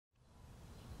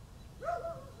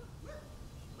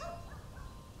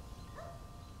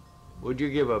Would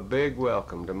you give a big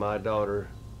welcome to my daughter,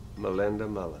 Melinda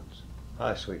Mullins?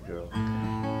 Hi, sweet girl.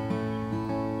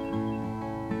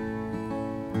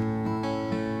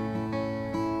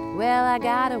 Well, I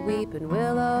got a weeping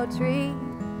willow tree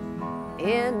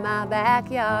in my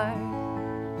backyard.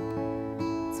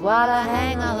 It's what I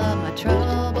hang all of my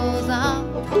troubles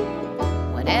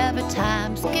on whenever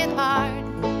times get hard.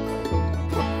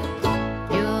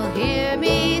 You'll hear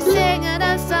me singing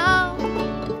a song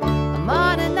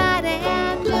morning, night,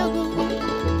 and noon.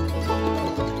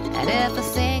 And if I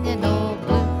sing an old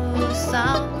blues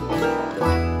song,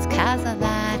 it's 'cause I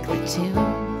like the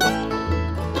tune.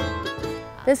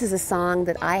 This is a song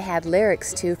that I had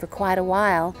lyrics to for quite a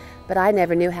while, but I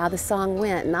never knew how the song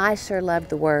went, and I sure loved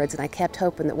the words, and I kept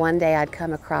hoping that one day I'd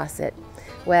come across it.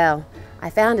 Well, I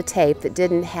found a tape that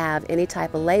didn't have any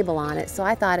type of label on it, so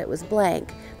I thought it was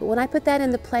blank. But when I put that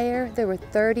in the player, there were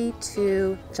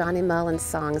 32 Johnny Mullins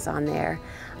songs on there.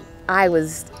 I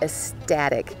was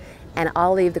ecstatic, and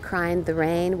I'll Leave the Cryin' to the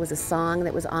Rain was a song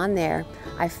that was on there.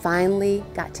 I finally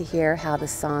got to hear how the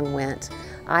song went.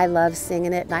 I love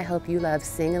singing it, and I hope you love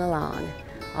singing along.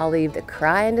 I'll leave the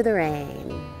cryin' to the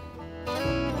rain.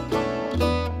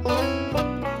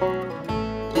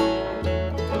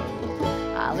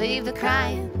 I'll leave the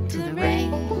crying to the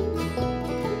rain,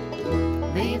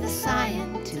 leave the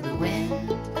sighing to the wind,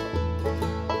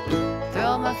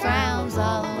 throw my frowns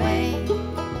all away,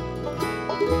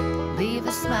 leave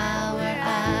a smile where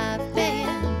I've been,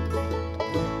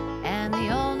 and the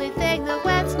only thing that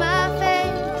wets my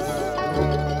face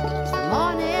is the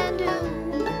morning dew.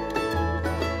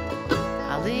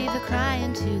 I'll leave the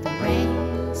crying to the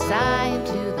rain, sighing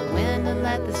to the wind, and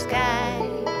let the sky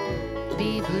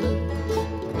be blue.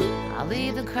 I'll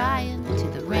leave the crying to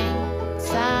the rain,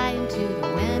 sighing to the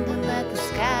wind, and